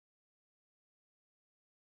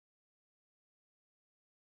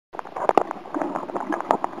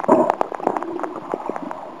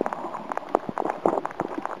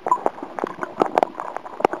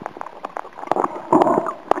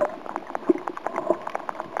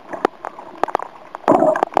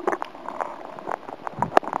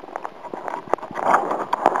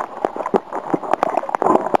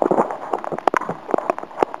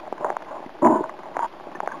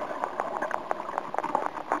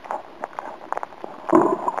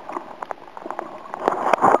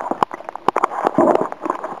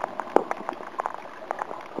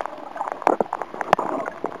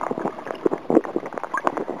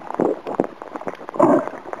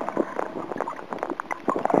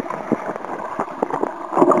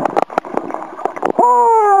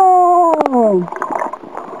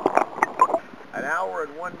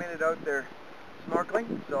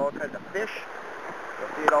recycling, so all kinds of fish. You'll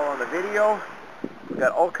see it all on the video. We've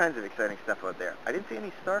got all kinds of exciting stuff out there. I didn't see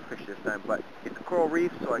any starfish this time, but it's a coral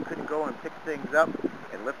reef, so I couldn't go and pick things up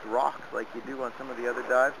and lift rocks like you do on some of the other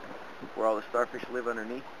dives where all the starfish live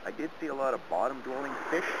underneath. I did see a lot of bottom-dwelling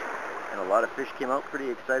fish, and a lot of fish came out pretty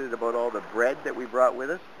excited about all the bread that we brought with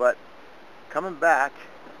us, but coming back,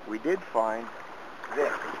 we did find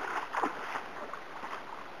this.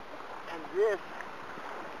 And this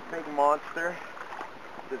big monster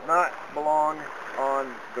does not belong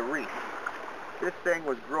on the reef. This thing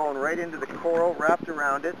was growing right into the coral, wrapped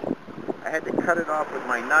around it. I had to cut it off with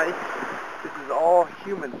my knife. This is all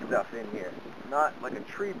human stuff in here, not like a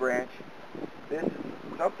tree branch. This is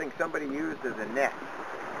something somebody used as a net.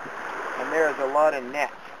 And there's a lot of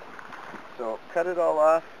net. So cut it all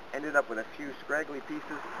off, ended up with a few scraggly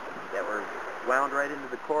pieces that were wound right into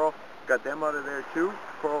the coral. Got them out of there too.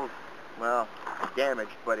 Coral's, well,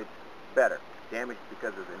 damaged, but it's better. Damaged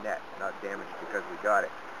because of the net, not damaged because we got it.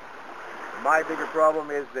 My bigger problem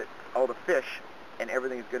is that all the fish and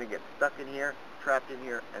everything's going to get stuck in here, trapped in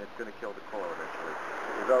here, and it's going to kill the coral eventually.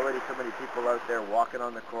 There's already so many people out there walking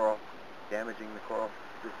on the coral, damaging the coral.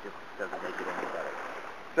 This just doesn't make it any better.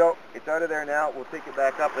 So it's out of there now. We'll take it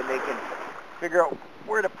back up and they can figure out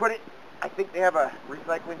where to put it. I think they have a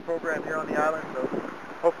recycling program here on the island, so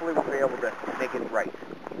hopefully we'll be able to make it right.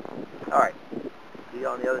 All right. See you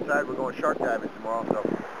on the other side. We're going shark diving tomorrow, so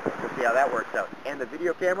we'll see how that works out. And the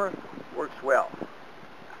video camera works well.